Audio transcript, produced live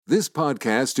This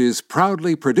podcast is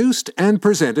proudly produced and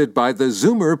presented by the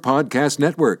Zoomer Podcast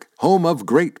Network, home of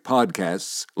great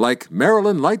podcasts like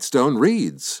Marilyn Lightstone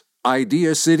Reads,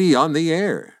 Idea City on the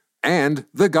Air, and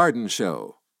The Garden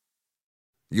Show.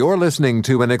 You're listening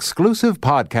to an exclusive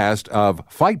podcast of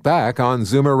Fight Back on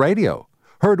Zoomer Radio,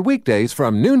 heard weekdays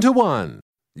from noon to 1.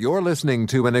 You're listening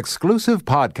to an exclusive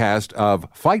podcast of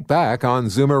Fight Back on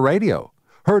Zoomer Radio,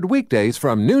 heard weekdays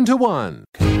from noon to 1.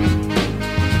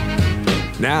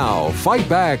 Now, Fight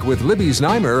Back with Libby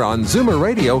Znaimer on Zoomer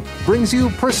Radio brings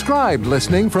you prescribed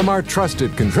listening from our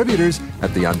trusted contributors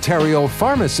at the Ontario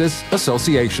Pharmacists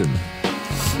Association.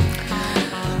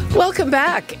 Welcome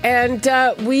back, and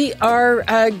we are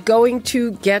going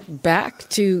to get back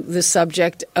to the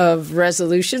subject of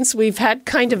resolutions. We've had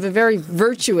kind of a very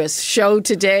virtuous show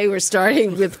today. We're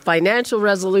starting with financial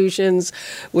resolutions,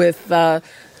 with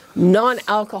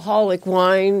non-alcoholic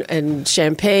wine and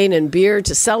champagne and beer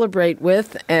to celebrate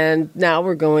with, and now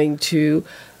we're going to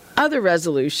other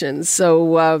resolutions.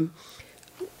 So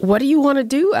what do you want to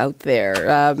do out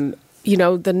there?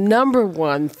 The number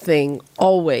one thing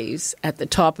always at the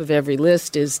top of every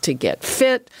list is to get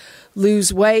fit,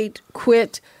 lose weight,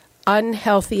 quit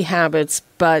unhealthy habits,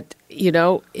 but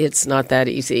it's not that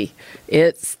easy.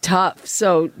 It's tough.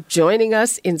 So joining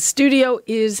us in studio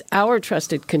is our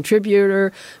trusted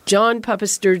contributor, John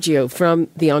Papasturgio from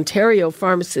the Ontario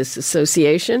Pharmacists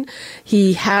Association.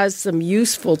 He has some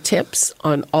useful tips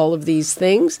on all of these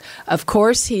things. Of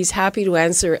course, he's happy to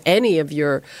answer any of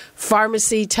your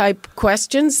pharmacy-type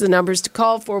questions. The numbers to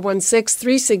call,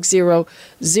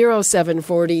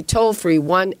 416-360-0740, toll-free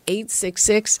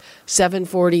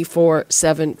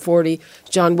 1-866-740-4740.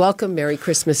 John, welcome. Merry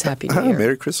Christmas, Happy New Year.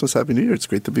 Merry Christmas, Happy New Year. It's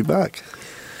great to be back.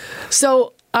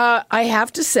 So I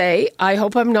have to say, I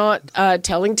hope I'm not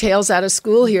telling tales out of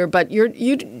school here, but you're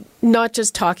not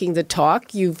just talking the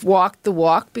talk. You've walked the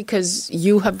walk because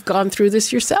you have gone through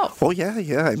this yourself. Oh,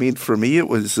 yeah. I mean, for me, it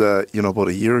was, about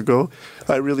a year ago.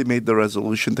 I really made the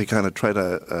resolution to kind of try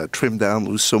to trim down,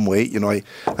 lose some weight.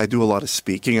 I do a lot of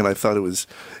speaking, and I thought it was,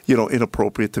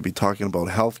 inappropriate to be talking about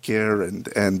healthcare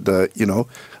and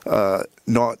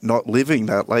not living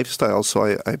that lifestyle.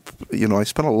 So I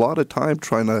spent a lot of time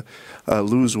trying to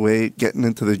lose weight, getting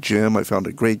into the gym. I found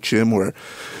a great gym where,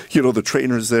 the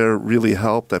trainers there really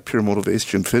helped, that Pure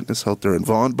Motivation Fitness out there in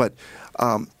Vaughan. But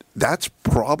that's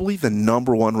probably the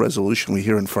number one resolution we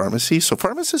hear in pharmacy. So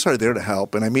pharmacists are there to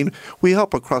help. And I mean, we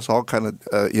help across all kind of,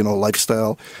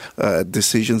 lifestyle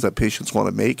decisions that patients want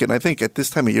to make. And I think at this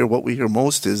time of year, what we hear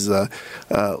most is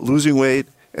losing weight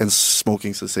and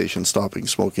smoking cessation, stopping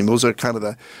smoking. Those are kind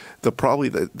of probably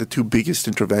the two biggest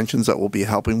interventions that we'll be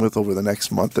helping with over the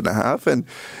next month and a half. And,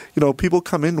 people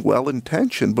come in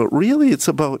well-intentioned, but really it's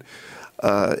about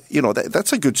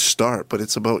that's a good start, but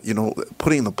it's about,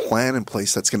 putting the plan in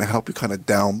place that's going to help you kind of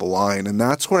down the line. And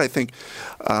that's where I think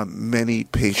many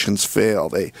patients fail.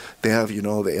 They have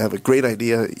a great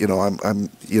idea. I'm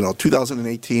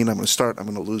 2018, I'm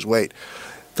going to lose weight.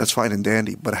 That's fine and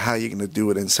dandy, but how are you going to do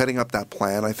it? And setting up that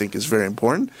plan, I think, is very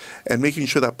important, and making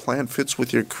sure that plan fits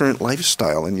with your current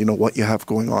lifestyle and, what you have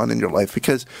going on in your life.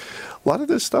 Because a lot of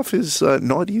this stuff is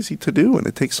not easy to do, and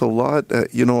it takes a lot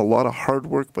of hard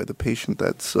work by the patient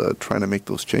that's trying to make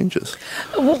those changes.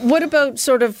 What about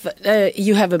sort of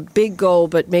you have a big goal,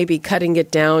 but maybe cutting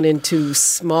it down into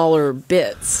smaller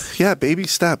bits? Yeah, baby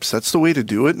steps. That's the way to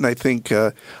do it, and I think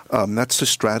that's the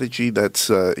strategy that's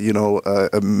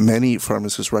many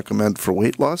pharmacists recommend for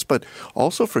weight loss, but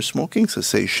also for smoking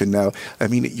cessation. Now, I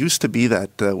mean, it used to be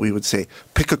that we would say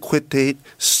pick a quit date,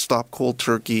 stop cold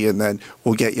turkey, and then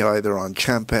we'll get you either on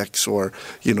Champex or,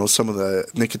 some of the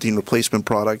nicotine replacement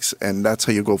products, and that's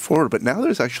how you go forward. But now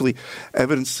there's actually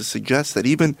evidence to suggest that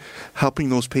even helping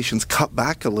those patients cut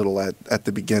back a little at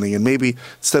the beginning, and maybe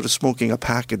instead of smoking a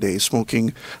pack a day,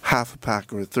 smoking half a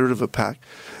pack or a third of a pack,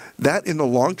 that in the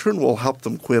long term will help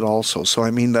them quit also. So, I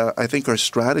mean, I think our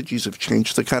strategies have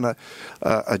changed to kind of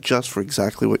adjust for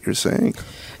exactly what you're saying.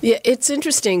 Yeah, it's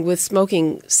interesting with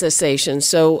smoking cessation.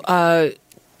 So,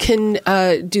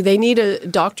 do they need a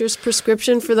doctor's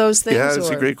prescription for those things? Yeah, it's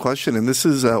a great question. And this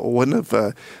is one of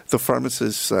the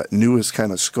pharmacist's newest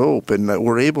kind of scope. And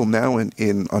we're able now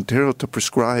in Ontario to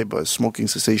prescribe smoking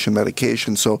cessation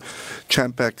medication. So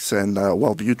Champex and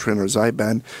Wellbutrin or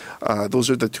Zyban,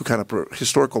 those are the two kind of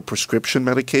historical prescription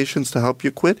medications to help you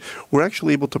quit. We're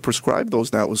actually able to prescribe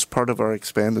those now. It was part of our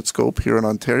expanded scope here in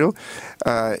Ontario.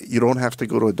 You don't have to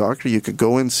go to a doctor. You could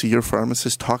go and see your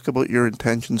pharmacist, talk about your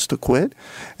intentions to quit,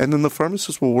 and then the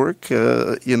pharmacist will work,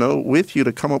 with you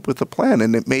to come up with a plan.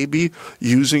 And it may be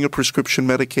using a prescription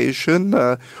medication,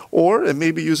 or it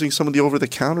may be using some of the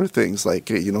over-the-counter things like,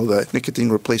 the nicotine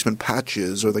replacement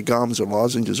patches or the gums or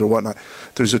lozenges or whatnot.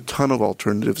 There's a ton of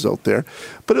alternatives out there,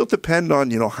 but it'll depend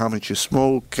on, how much you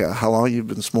smoke, how long you've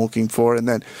been smoking for, and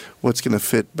then what's going to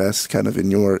fit best kind of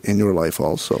in your life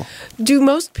also. Do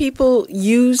most people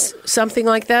use something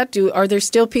like that? Are there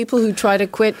still people who try to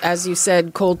quit, as you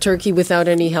said, cold turkey without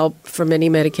any help from any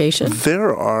medication?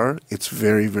 There are. It's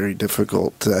very, very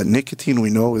difficult. Nicotine, we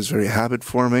know, is very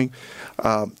habit-forming.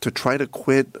 To try to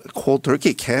quit cold turkey,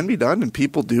 it can be done, and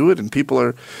people do it, and people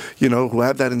are, who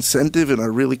have that incentive and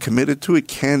are really committed to it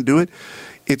can do it.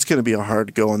 It's going to be a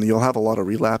hard go, and you'll have a lot of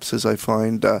relapses, I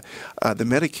find. The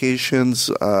medications,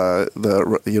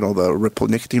 the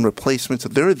nicotine replacements,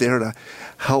 they're there to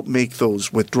help make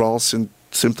those withdrawal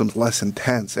symptoms less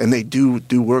intense, and they do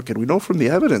work. And we know from the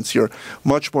evidence you're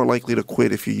much more likely to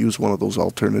quit if you use one of those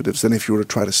alternatives than if you were to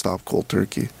try to stop cold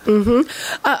turkey. Mm-hmm.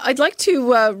 I'd like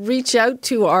to reach out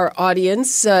to our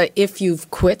audience. If you've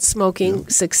quit smoking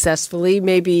successfully,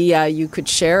 maybe you could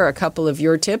share a couple of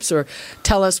your tips or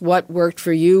tell us what worked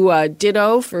for you.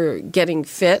 Ditto for getting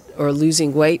fit or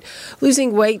losing weight.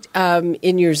 Losing weight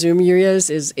in your Zoom years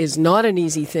is not an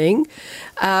easy thing.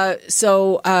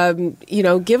 So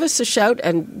give us a shout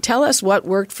and tell us what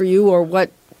worked for you or what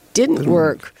didn't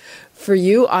work for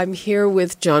you. I'm here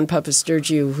with John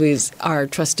Papastergiou, who is our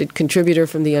trusted contributor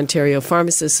from the Ontario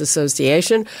Pharmacists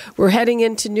Association. We're heading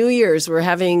into New Year's. We're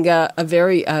having a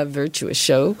very virtuous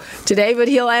show today, but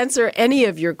he'll answer any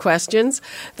of your questions.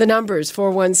 The number is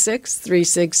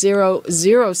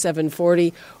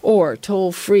 416-360-0740 or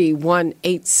toll-free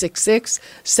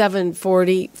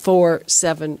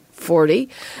 1-866-740-4740.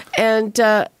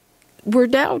 And we're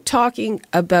now talking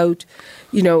about,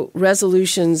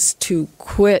 resolutions to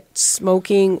quit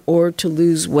smoking or to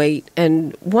lose weight.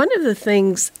 And one of the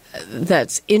things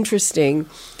that's interesting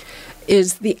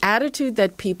is the attitude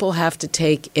that people have to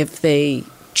take if they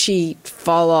cheat,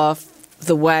 fall off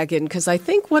the wagon. Because I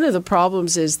think one of the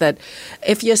problems is that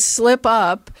if you slip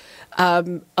up, a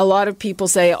lot of people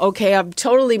say, okay, I'm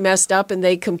totally messed up, and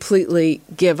they completely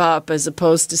give up, as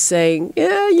opposed to saying,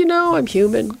 I'm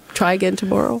human. Try again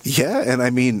tomorrow. Yeah, and I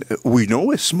mean, we know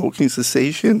with smoking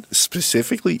cessation,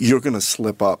 specifically, you're going to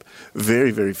slip up.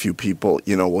 Very, very few people,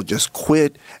 will just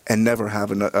quit and never have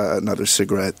another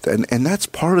cigarette. And that's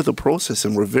part of the process,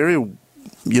 and we're very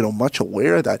much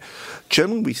aware of that.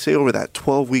 Generally, we say over that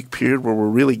 12-week period where we're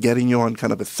really getting you on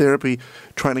kind of a therapy,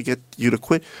 trying to get you to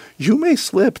quit, you may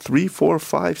slip 3, 4,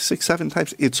 5, 6, 7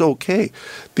 times. It's okay.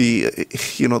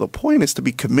 The point is to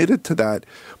be committed to that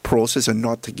process and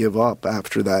not to give up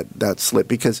after that slip,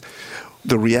 because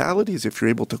the reality is if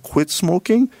you're able to quit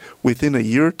smoking within a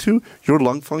year or two, your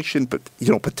lung function,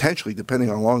 potentially, depending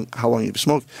on how long you've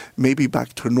smoked, may be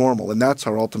back to normal. And that's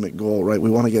our ultimate goal, right? We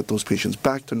want to get those patients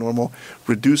back to normal,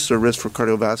 reduce their risk for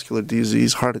cardiovascular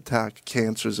disease, heart attack,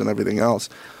 cancers, and everything else.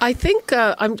 I think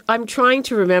I'm trying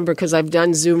to remember, because I've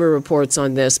done Zoomer reports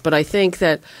on this, but I think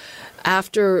that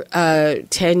after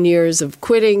 10 years of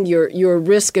quitting, your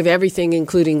risk of everything,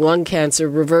 including lung cancer,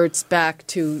 reverts back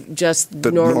to just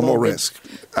the normal risk,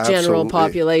 general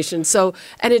population. So,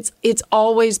 and it's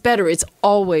always better. It's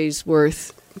always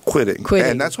worth quitting.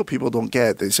 And that's what people don't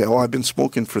get. They say, I've been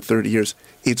smoking for 30 years.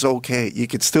 It's okay. You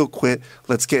could still quit.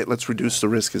 Let's reduce the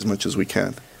risk as much as we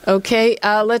can. Okay.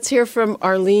 Let's hear from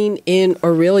Arlene in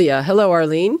Orillia. Hello,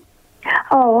 Arlene.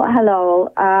 Oh,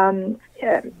 hello.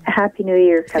 Happy New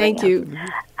Year. Thank you.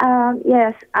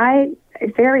 Yes,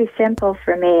 it's very simple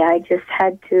for me. I just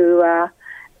had to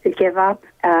give up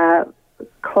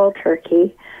cold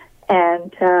turkey,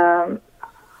 and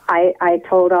I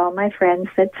told all my friends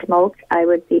that smoked I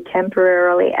would be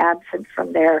temporarily absent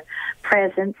from their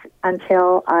presence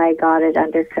until I got it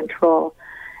under control.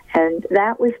 And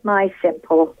that was my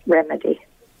simple remedy.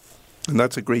 And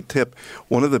that's a great tip.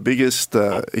 One of the biggest,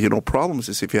 problems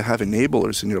is if you have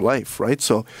enablers in your life, right?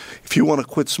 So if you want to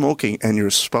quit smoking and your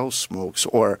spouse smokes,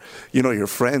 or, your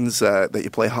friends that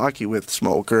you play hockey with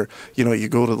smoke, or, you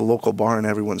go to the local bar and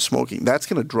everyone's smoking, that's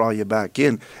going to draw you back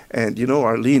in. And,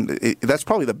 Arlene, that's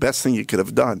probably the best thing you could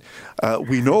have done.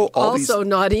 We know all these... Also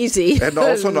not easy. And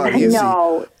also not easy.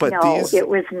 No, it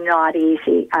was not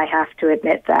easy. I have to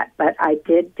admit that. But I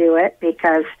did do it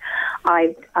because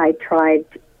I tried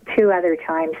 2 other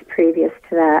times previous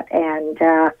to that, and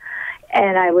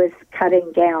I was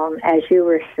cutting down, as you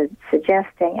were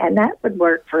suggesting, and that would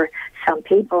work for some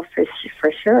people for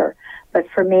sure, but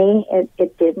for me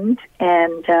it didn't,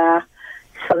 and so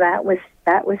that was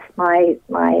that was my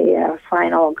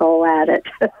final go at it.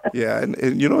 Yeah, and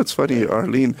it's funny,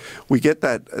 Arlene, we get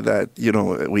that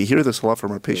we hear this a lot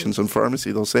from our patients in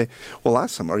pharmacy. They'll say, well,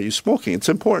 ask them, are you smoking? It's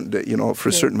important that,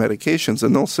 for certain medications.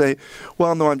 And they'll say,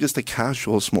 well, no, I'm just a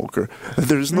casual smoker.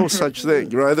 There's no such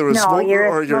thing. You're either a smoker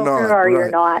or you're not. Or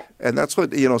you're not. And that's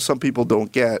what, some people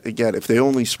don't get. Again, if they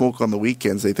only smoke on the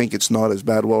weekends, they think it's not as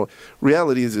bad. Well,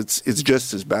 reality is it's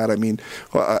just as bad. I mean,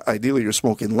 ideally you're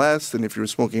smoking less than if you're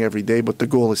smoking every day, but the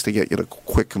goal is to get you to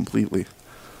quit completely.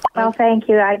 Well, thank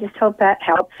you. I just hope that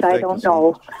helps. I don't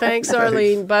know. Thanks,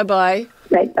 Arlene. Bye-bye.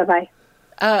 Right, bye-bye.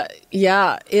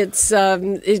 It's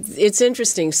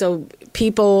interesting. So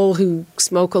people who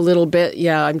smoke a little bit,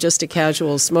 I'm just a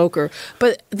casual smoker.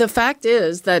 But the fact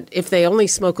is that if they only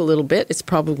smoke a little bit, it's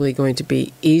probably going to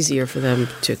be easier for them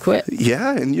to quit.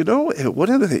 Yeah, and one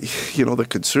of the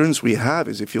concerns we have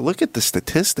is if you look at the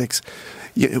statistics,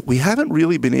 we haven't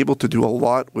really been able to do a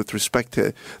lot with respect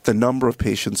to the number of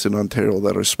patients in Ontario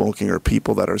that are smoking or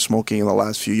people that are smoking in the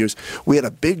last few years. We had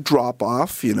a big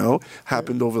drop-off,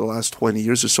 happened over the last 20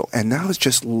 years or so, and now it's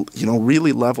just,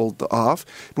 really leveled off.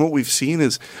 And what we've seen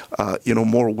is,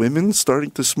 more women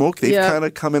starting to smoke. They've kind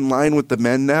of come in line with the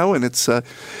men now, and it's,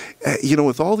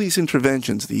 with all these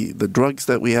interventions, the drugs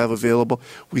that we have available,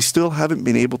 we still haven't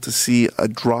been able to see a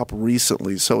drop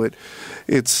recently. So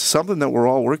it's something that we're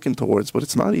all working towards, but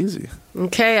it's not easy.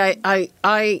 Okay,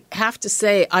 I have to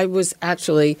say I was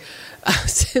actually,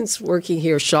 since working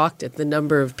here, shocked at the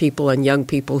number of people and young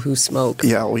people who smoke.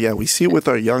 Yeah, we see it with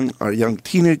our young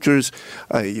teenagers,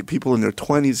 people in their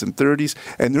 20s and 30s,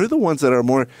 and they're the ones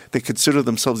that they consider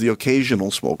themselves the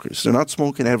occasional smokers. They're not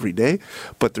smoking every day,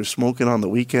 but they're smoking on the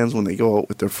weekends when they go out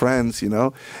with their friends.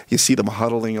 You see them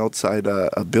huddling outside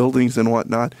buildings and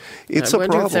whatnot. It's a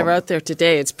problem. I wonder if they're out there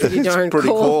today. It's pretty darn cold. It's pretty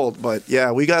cold, but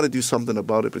we got to do something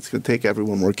about it. It's going to take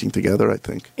everyone working together, I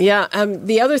think. Yeah.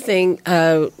 The other thing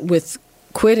with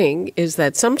quitting is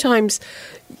that sometimes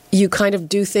you kind of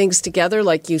do things together,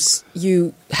 like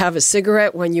you have a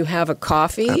cigarette when you have a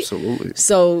coffee. Absolutely.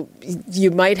 So you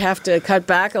might have to cut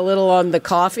back a little on the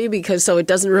coffee so it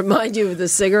doesn't remind you of the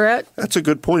cigarette. That's a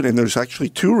good point, and there's actually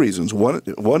two reasons.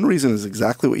 One reason is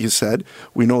exactly what you said.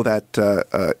 We know that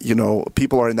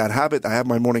people are in that habit. I have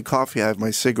my morning coffee, I have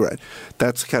my cigarette.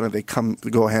 That's kind of, they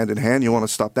go hand in hand. You want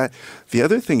to stop that. The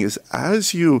other thing is,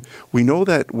 we know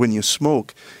that when you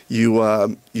smoke, you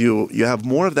have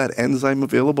more of that enzyme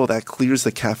available that clears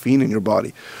the caffeine in your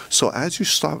body. So as you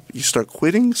start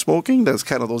quitting smoking, those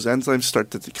enzymes start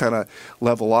to kind of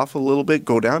level off a little bit,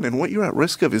 go down, and what you're at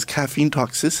risk of is caffeine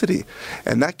toxicity.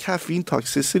 And that caffeine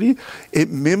toxicity, it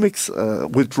mimics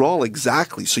withdrawal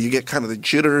exactly. So you get kind of the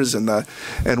jitters and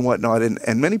whatnot.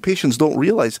 And many patients don't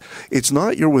realize it's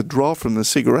not your withdrawal from the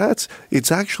cigarettes.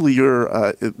 It's actually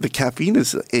the caffeine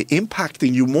is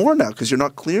impacting you more now because you're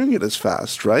not clearing it as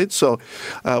fast, right? So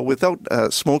without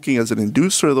smoking as an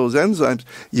inducer of those enzymes,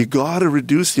 you got to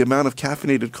reduce the amount of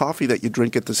caffeinated coffee that you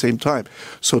drink at the same time.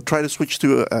 So try to switch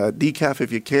to decaf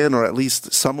if you can, or at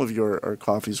least some of your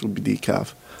coffees would be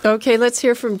decaf. Okay, let's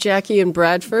hear from Jackie in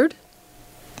Bradford.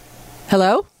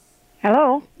 Hello?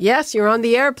 Hello? Yes, you're on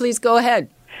the air. Please go ahead.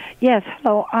 Yes,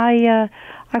 hello. I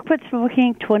quit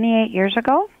smoking 28 years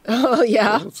ago. Oh,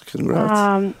 yeah?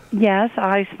 Congrats. Yes,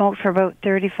 I smoked for about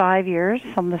 35 years,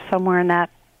 somewhere in that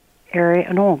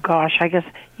area. Oh, gosh, I guess,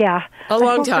 yeah. A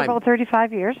long time. I smoked for about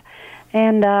 35 years.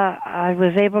 And I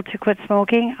was able to quit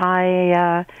smoking.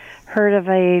 I heard of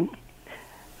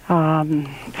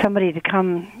somebody to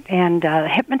come and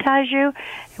hypnotize you.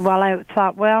 Well, I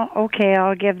thought, well, okay,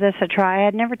 I'll give this a try. I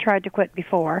had never tried to quit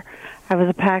before. I was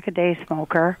a pack-a-day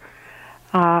smoker.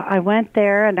 I went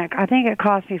there, and I think it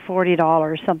cost me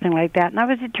 $40, something like that. And I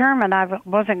was determined I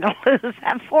wasn't going to lose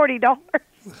that $40.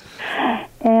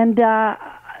 And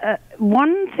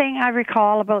one thing I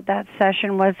recall about that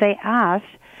session was they asked,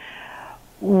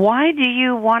 why do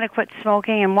you want to quit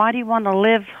smoking and why do you want to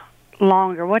live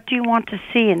longer? What do you want to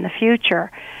see in the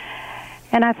future?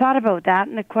 And I thought about that,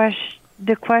 and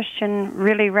the question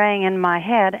really rang in my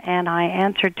head, and I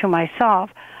answered to myself,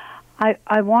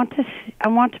 I want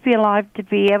to be alive to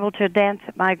be able to dance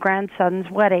at my grandson's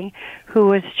wedding, who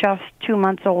was just 2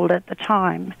 months old at the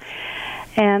time.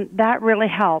 And that really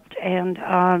helped. And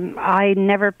I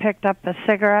never picked up a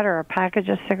cigarette or a package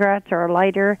of cigarettes or a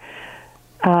lighter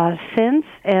since.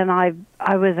 And I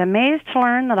was amazed to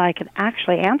learn that I could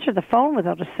actually answer the phone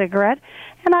without a cigarette,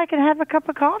 and I could have a cup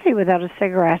of coffee without a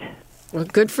cigarette. Well,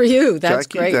 good for you. That's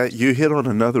Jackie, great. You hit on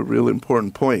another real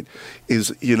important point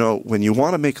is, when you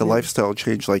want to make a lifestyle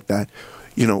change like that,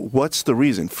 what's the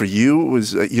reason? For you, it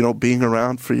was, being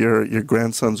around for your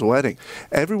grandson's wedding.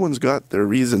 Everyone's got their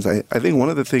reasons. I think one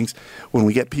of the things when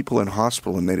we get people in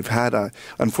hospital and they've had a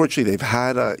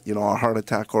heart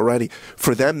attack already,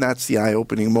 for them, that's the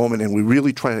eye-opening moment. And we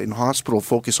really try to, in hospital,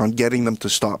 focus on getting them to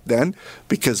stop then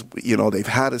because, they've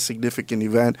had a significant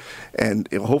event and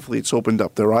hopefully it's opened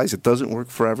up their eyes. It doesn't work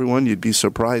for everyone. You'd be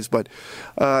surprised. But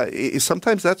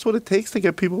sometimes that's what it takes to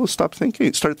get people to start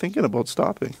thinking about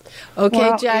stopping. Okay,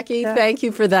 well, Jackie, thank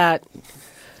you for that.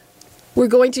 We're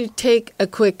going to take a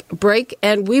quick break,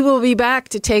 and we will be back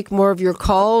to take more of your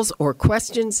calls or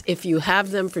questions if you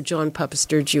have them for John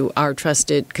Papasturgiou, our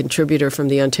trusted contributor from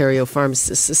the Ontario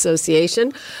Pharmacists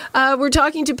Association. We're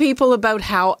talking to people about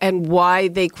how and why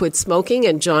they quit smoking,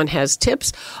 and John has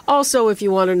tips. Also, if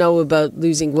you want to know about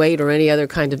losing weight or any other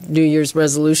kind of New Year's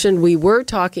resolution, we were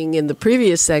talking in the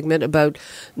previous segment about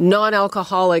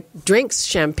non-alcoholic drinks,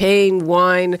 champagne,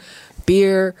 wine,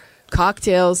 beer,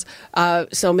 cocktails.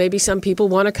 So maybe some people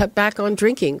want to cut back on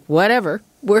drinking. Whatever.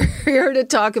 We're here to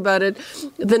talk about it.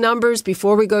 The numbers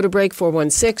before we go to break,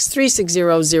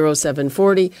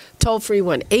 416-360-0740, toll-free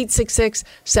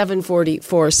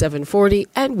 1-866-740-4740,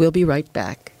 and we'll be right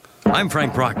back. I'm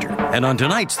Frank Proctor, and on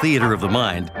tonight's Theater of the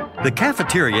Mind, the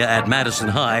cafeteria at Madison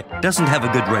High doesn't have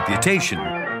a good reputation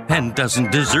and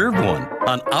doesn't deserve one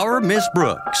on Our Miss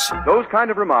Brooks. Those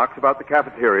kind of remarks about the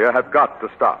cafeteria have got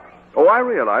to stop. Oh, I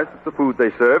realize that the food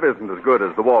they serve isn't as good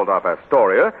as the Waldorf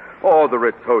Astoria or the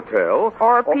Ritz Hotel.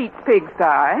 Or Pete's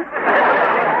Pigsty.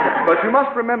 But you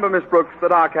must remember, Miss Brooks,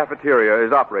 that our cafeteria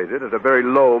is operated at a very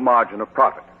low margin of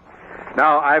profit.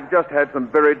 Now, I've just had some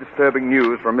very disturbing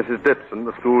news from Mrs. Dipson,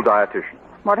 the school dietitian.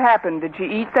 What happened? Did she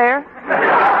eat there?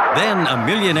 Then a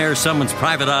millionaire summons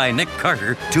Private Eye Nick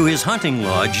Carter to his hunting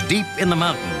lodge deep in the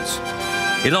mountains.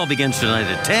 It all begins tonight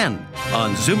at 10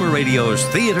 on Zoomer Radio's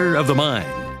Theater of the Mind.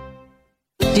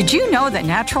 Did you know that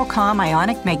Natural Calm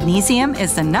Ionic Magnesium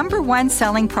is the #1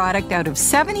 selling product out of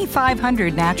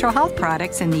 7,500 natural health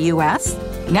products in the U.S.?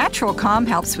 Natural Calm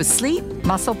helps with sleep,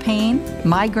 muscle pain,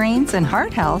 migraines, and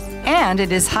heart health, and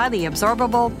it is highly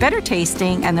absorbable, better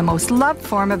tasting, and the most loved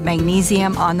form of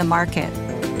magnesium on the market.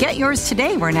 Get yours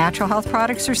today where natural health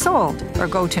products are sold, or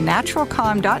go to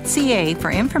naturalcalm.ca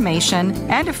for information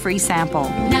and a free sample.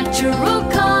 Natural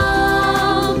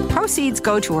Calm. Proceeds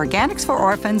go to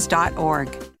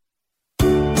organicsfororphans.org.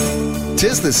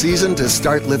 Tis the season to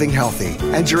start living healthy.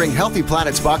 And during Healthy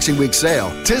Planet's Boxing Week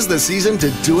sale, tis the season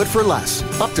to do it for less.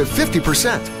 Up to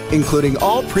 50%, including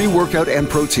all pre-workout and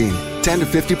protein. 10 to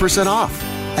 50% off.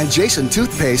 And Jason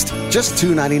toothpaste, just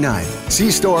 $2.99.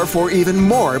 See store for even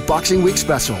more Boxing Week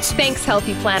specials. Thanks,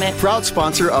 Healthy Planet. Proud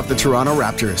sponsor of the Toronto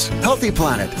Raptors. Healthy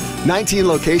Planet. 19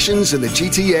 locations in the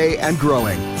GTA and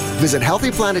growing. Visit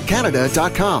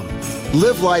healthyplanetcanada.com.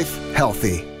 Live life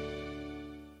healthy.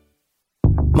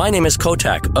 My name is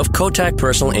Kotak of Kotak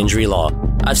Personal Injury Law.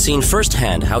 I've seen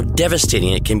firsthand how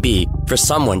devastating it can be for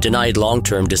someone denied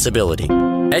long-term disability.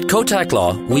 At Kotak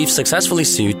Law, we've successfully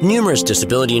sued numerous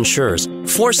disability insurers,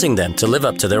 forcing them to live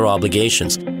up to their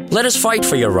obligations. Let us fight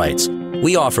for your rights.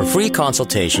 We offer free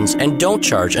consultations and don't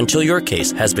charge until your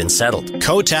case has been settled.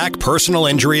 Kotak Personal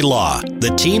Injury Law,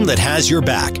 the team that has your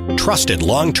back. Trusted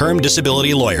long-term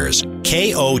disability lawyers.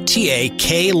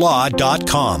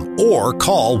 KOTAKlaw.com or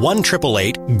call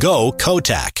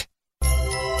 1-888-GO-KOTAK.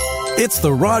 It's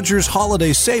the Rogers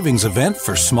Holiday Savings Event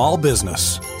for small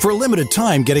business. For a limited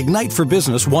time, get Ignite for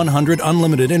Business 100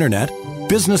 unlimited internet,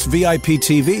 Business VIP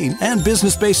TV, and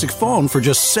Business Basic Phone for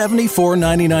just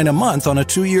 $74.99 a month on a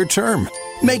 2-year term.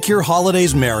 Make your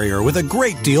holidays merrier with a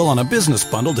great deal on a business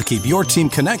bundle to keep your team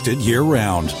connected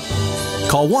year-round.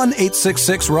 Call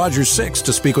 1-866-ROGERS-6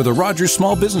 to speak with a Rogers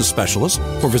Small Business Specialist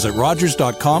or visit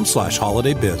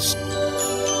rogers.com/holidaybiz.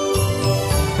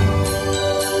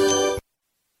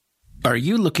 Are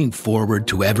you looking forward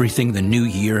to everything the new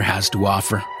year has to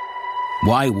offer?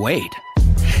 Why wait?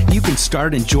 You can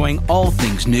start enjoying all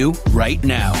things new right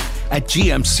now at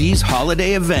GMC's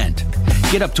holiday event.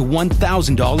 Get up to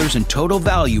 $1,000 in total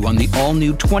value on the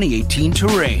all-new 2018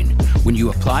 Terrain when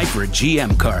you apply for a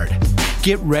GM card.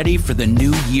 Get ready for the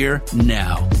new year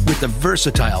now with the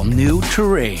versatile new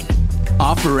Terrain.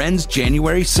 Offer ends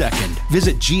January 2nd.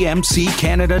 Visit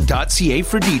gmccanada.ca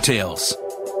for details.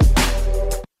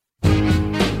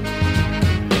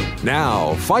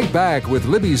 Now, Fight Back with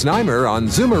Libby Znaimer on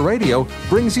Zoomer Radio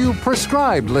brings you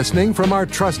prescribed listening from our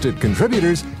trusted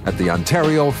contributors at the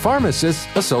Ontario Pharmacists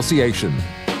Association.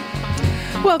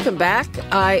 Welcome back.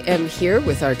 I am here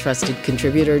with our trusted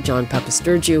contributor, John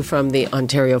Papasturgiou from the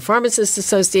Ontario Pharmacists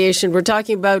Association. We're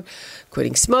talking about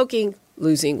quitting smoking,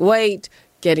 losing weight,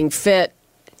 getting fit,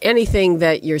 anything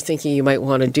that you're thinking you might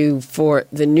want to do for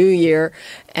the new year.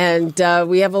 And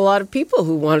we have a lot of people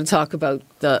who want to talk about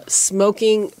the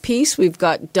smoking piece. We've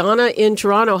got Donna in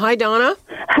Toronto. Hi, Donna.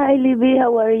 Hi, Libby.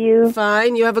 How are you?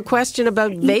 Fine. You have a question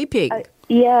about vaping.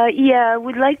 I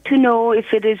would like to know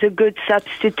if it is a good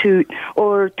substitute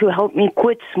or to help me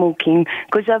quit smoking,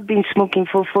 because I've been smoking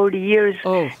for 40 years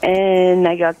and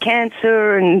I got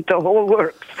cancer and the whole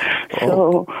works.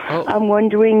 So I'm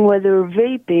wondering whether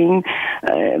vaping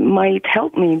might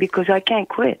help me, because I can't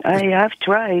quit. I've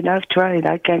tried.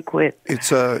 I can't quit.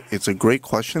 It's a great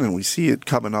question, and we see it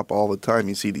coming up all the time.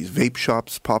 You see these vape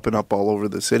shops popping up all over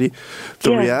the city.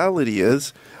 The reality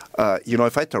is,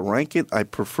 if I had to rank it, I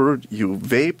prefer you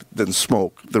vape than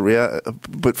smoke.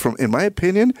 But in my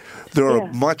opinion, there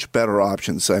are much better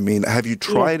options. I mean, have you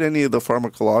tried any of the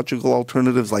pharmacological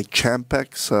alternatives like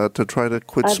Champex to try to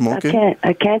quit smoking?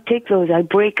 I can't take those. I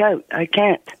break out. I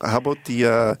can't. How about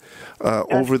the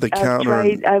over-the-counter?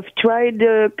 I've tried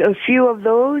a few of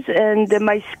those, and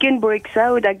my skin breaks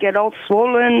out. I get all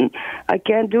swollen. I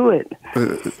can't do it.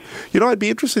 I'd be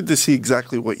interested to see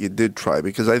exactly what you did try,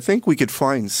 because I think we could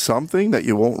find something that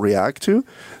you won't react to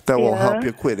that will help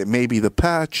you quit. It may be the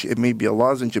patch, it may be a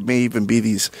lozenge, it may even be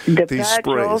these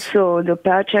sprays. The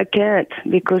patch I can't,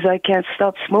 because I can't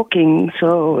stop smoking,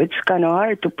 so it's kind of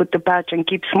hard to put the patch and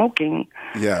keep smoking.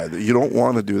 Yeah, you don't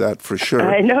want to do that for sure.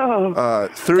 I know.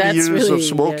 30 years of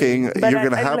smoking, you're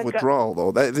going to have withdrawal,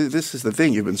 though. This is the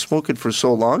thing. You've been smoking for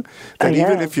so long that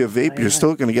even if you vape, you're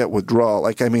still going to get withdrawal.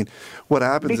 What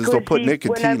happens is they'll put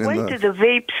nicotine in the... When I went to the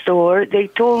vape store, they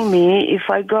told me if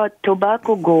I got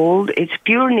Tobacco Gold, it's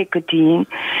pure nicotine,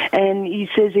 and he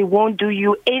says it won't do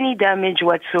you any damage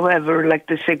whatsoever like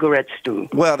the cigarettes do.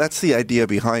 Well, that's the idea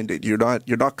behind it. You're not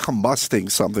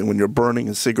combusting something when you're burning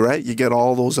a cigarette. You get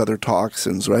all those other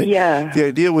toxins, right? Yeah. The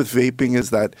idea with vaping is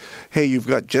that, hey, you've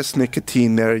got just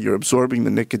nicotine there. You're absorbing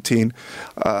the nicotine,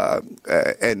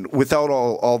 and without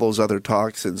all those other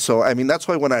toxins. So, I mean, that's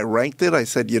why when I ranked it, I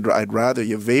said I'd rather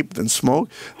you vape than smoke.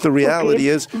 The reality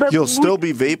is you'll still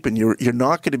be vaping. You're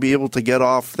not going to be able to get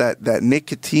off that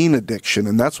nicotine addiction,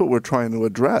 and that's what we're trying to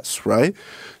address, right?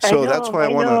 So that's why I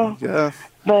want to,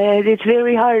 But it's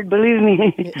very hard, believe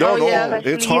me. No,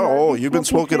 it's hard. You've been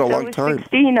smoking a long time.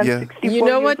 16, I'm 64 You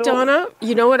know what, years old. Donna?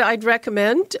 You know what I'd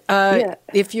recommend?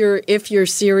 If you're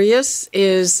serious,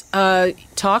 is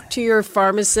talk to your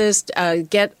pharmacist,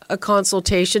 get a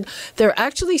consultation. There are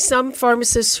actually some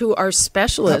pharmacists who are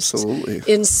specialists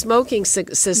in smoking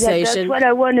cessation. Yeah, that's what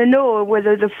I want to know,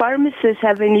 whether the pharmacists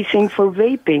have anything for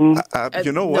vaping.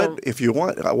 You know what? If you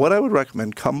want, what I would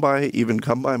recommend, come by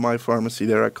my pharmacy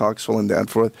there at Coxwell and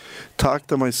Danforth. Talk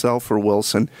to myself or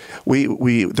Wilson.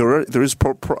 There is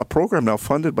a program now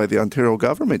funded by the Ontario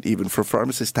government even for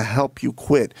pharmacists to help you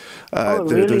quit.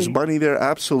 Really? There's money there.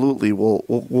 Absolutely,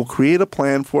 we'll create a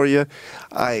plan for you.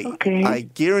 I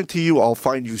guarantee you, I'll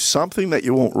find you something that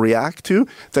you won't react to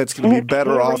that's going to be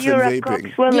better off than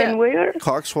vaping. Coxwell and where?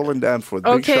 Coxwell and Danforth.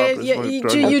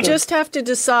 You just have to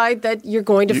decide that you're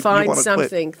going to find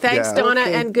something. Quit. Thanks, Donna,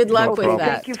 and good luck with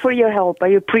that. Thank you for your help. I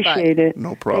appreciate it.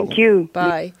 No problem. Thank you.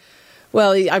 Bye.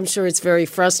 Well, I'm sure it's very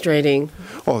frustrating.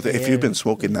 If you've been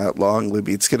smoking that long,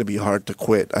 Libby, it's going to be hard to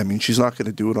quit. I mean, she's not going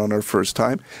to do it on her first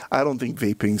time. I don't think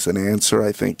vaping's an answer.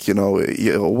 I think,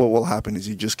 what will happen is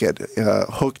you just get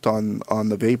hooked on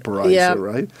the vaporizer,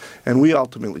 right? And we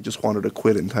ultimately just want her to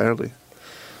quit entirely.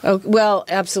 Oh, well,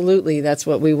 absolutely. That's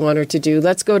what we want her to do.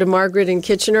 Let's go to Margaret in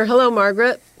Kitchener. Hello,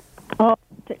 Margaret. Oh,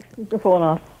 take the phone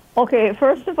off. Okay,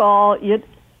 first of all,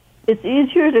 it's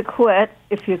easier to quit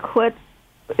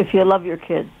if you love your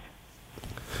kids.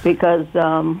 Because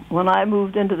when I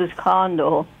moved into this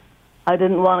condo, I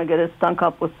didn't want to get it stunk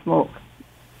up with smoke.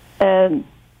 And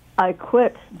I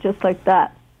quit just like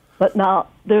that. But now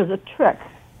there's a trick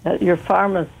that your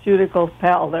pharmaceutical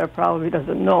pal there probably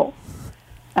doesn't know.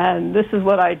 And this is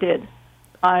what I did.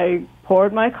 I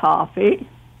poured my coffee,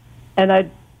 and I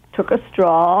took a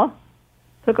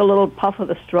little puff of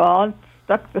the straw,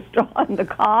 stuck the straw in the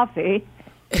coffee.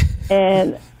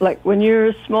 And like when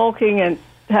you're smoking and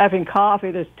having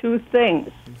coffee, there's two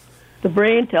things. The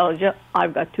brain tells you,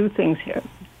 I've got two things here.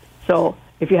 So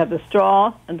if you have the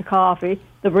straw and the coffee,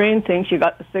 the brain thinks you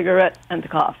got the cigarette and the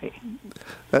coffee.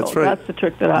 That's right. That's the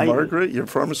trick that I use. Margaret, your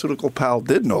pharmaceutical pal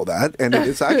did know that, and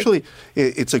it's actually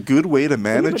it's a good way to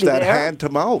manage that hand to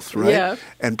mouth, right? Yeah.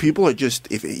 And people are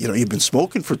just, if you've been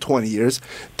smoking for 20 years,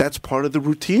 that's part of the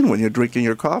routine when you're drinking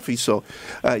your coffee. So,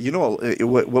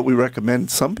 what we recommend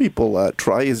some people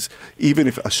try is even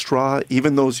if a straw,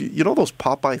 even those those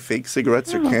Popeye fake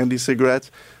cigarettes or candy cigarettes,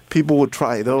 people would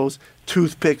try those.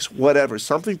 toothpicks, whatever,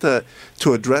 something to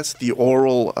address the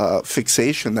oral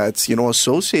fixation that's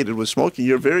associated with smoking.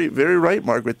 You're very, very right,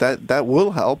 Margaret. That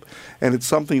will help, and it's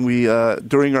something we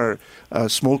during our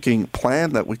smoking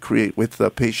plan that we create with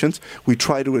patients, we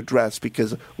try to address,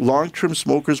 because long-term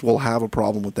smokers will have a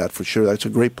problem with that for sure. That's a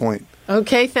great point.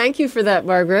 Okay, thank you for that,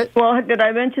 Margaret. Well, did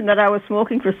I mention that I was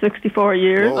smoking for 64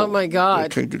 years? Oh my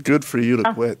God. Good for you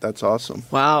to quit. That's awesome.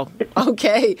 Wow.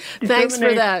 Okay, thanks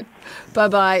for that.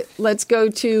 Bye-bye. Let's go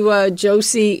to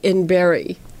Josie in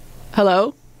Barrie.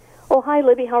 Hello? Oh, hi,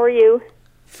 Libby. How are you?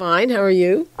 Fine. How are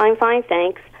you? I'm fine,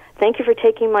 thanks. Thank you for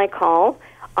taking my call.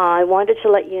 I wanted to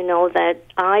let you know that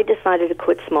I decided to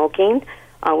quit smoking.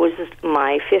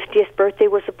 My 50th birthday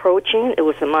was approaching. It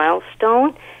was a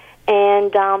milestone.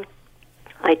 And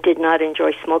I did not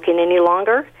enjoy smoking any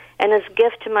longer. And as a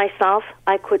gift to myself,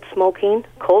 I quit smoking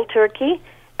cold turkey,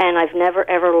 and I've never,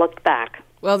 ever looked back.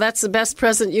 Well, that's the best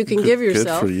present you can give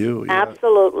yourself. Good for you. Yeah.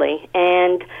 Absolutely.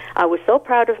 And I was so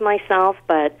proud of myself,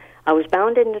 but I was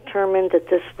bound and determined that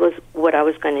this was what I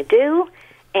was going to do.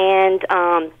 And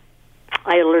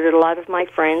I alerted a lot of my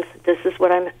friends, this is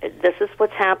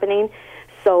what's happening.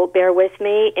 So bear with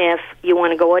me if you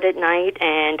want to go out at night,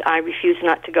 and I refuse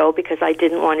not to go because I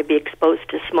didn't want to be exposed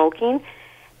to smoking.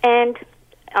 And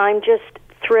I'm just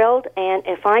thrilled, and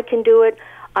if I can do it,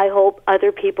 I hope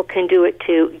other people can do it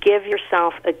too. Give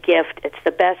yourself a gift. It's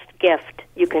the best gift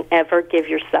you can ever give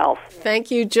yourself.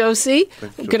 Thank you, Josie.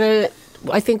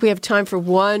 I think we have time for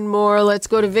one more. Let's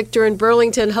go to Victor in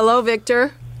Burlington. Hello,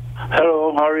 Victor.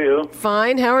 Hello, how are you?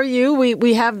 Fine, how are you?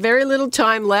 We have very little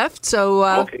time left, so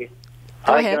okay.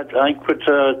 I quit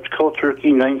cold turkey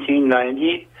in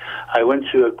 1990. I went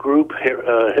to a group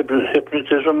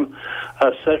hypnotism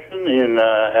session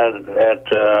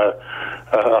at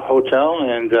a hotel,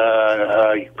 and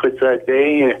I quit that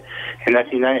day in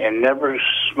 1990 and never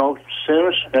smoked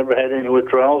since. Never had any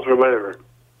withdrawals or whatever.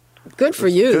 Good for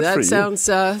you. That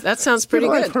sounds pretty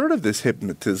good. I've heard of this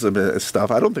hypnotism stuff.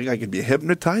 I don't think I could be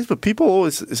hypnotized, but people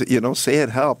always say it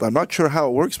helped. I'm not sure how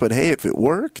it works, but hey, if it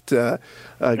worked,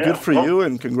 good for you,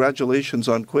 and congratulations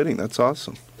on quitting. That's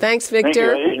awesome. Thanks,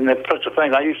 Victor. Thank you. And that's the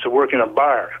thing. I used to work in a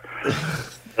bar,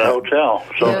 a hotel,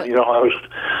 so I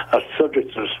was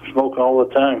subject to smoke all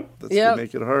the time. That's to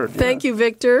make it hard. Thank you,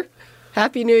 Victor.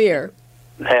 Happy New Year.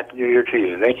 Happy New Year to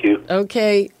you. Thank you.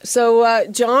 Okay. So,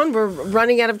 John, we're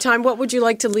running out of time. What would you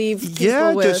like to leave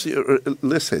people with? Just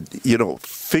listen,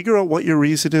 figure out what your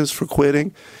reason is for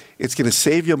quitting. It's going to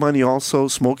save you money also.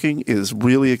 Smoking is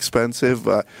really expensive.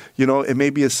 It may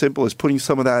be as simple as putting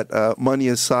some of that money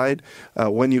aside.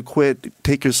 When you quit,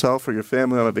 take yourself or your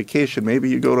family on a vacation. Maybe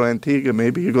you go to Antigua.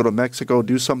 Maybe you go to Mexico.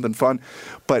 Do something fun.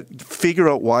 But figure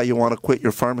out why you want to quit.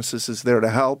 Your pharmacist is there to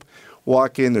help.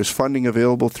 Walk in. There's funding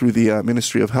available through the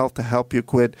Ministry of Health to help you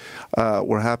quit.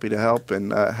 We're happy to help,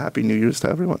 and Happy New Year's to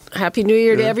everyone. Happy New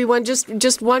Year to everyone.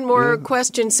 Just one more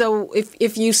question. So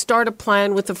if you start a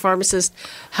plan with the pharmacist,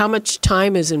 how much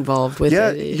time is involved with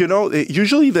it?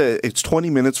 Usually it's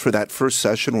 20 minutes for that first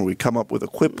session where we come up with a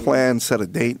quit plan, set a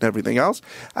date, and everything else.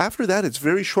 After that, it's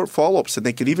very short follow-ups, and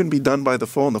they can even be done by the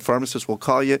phone. The pharmacist will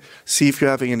call you, see if you're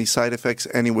having any side effects,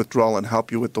 any withdrawal, and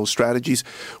help you with those strategies.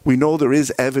 We know there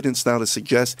is evidence now to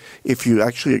suggest if you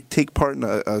actually take part in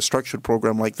a structured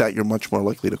program like that, you're much more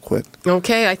likely to quit.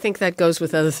 Okay, I think that goes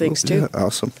with other things too. Yeah,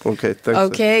 awesome. Okay, thanks.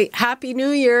 Okay, Happy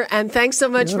New Year, and thanks so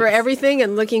much for everything,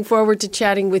 and looking forward to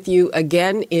chatting with you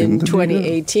again in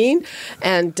 2018.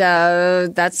 And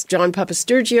that's John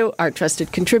Papasturgio, our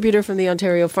trusted contributor from the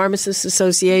Ontario Pharmacists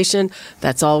Association.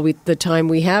 That's all the time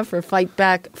we have for Fight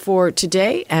Back for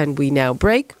today, and we now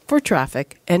break for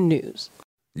traffic and news.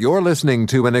 You're listening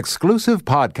to an exclusive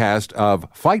podcast of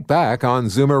Fight Back on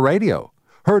Zoomer Radio.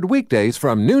 Heard weekdays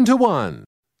from noon to 1.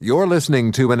 You're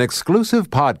listening to an exclusive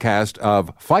podcast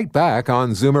of Fight Back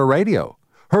on Zoomer Radio.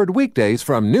 Heard weekdays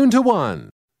from noon to 1.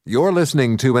 You're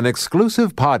listening to an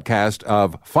exclusive podcast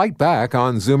of Fight Back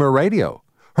on Zoomer Radio.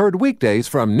 Heard weekdays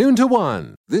from noon to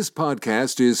 1. This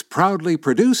podcast is proudly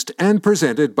produced and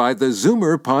presented by the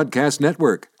Zoomer Podcast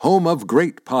Network, home of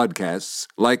great podcasts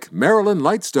like Marilyn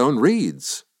Lightstone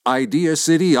Reads, Idea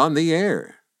City on the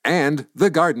Air, and The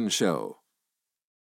Garden Show.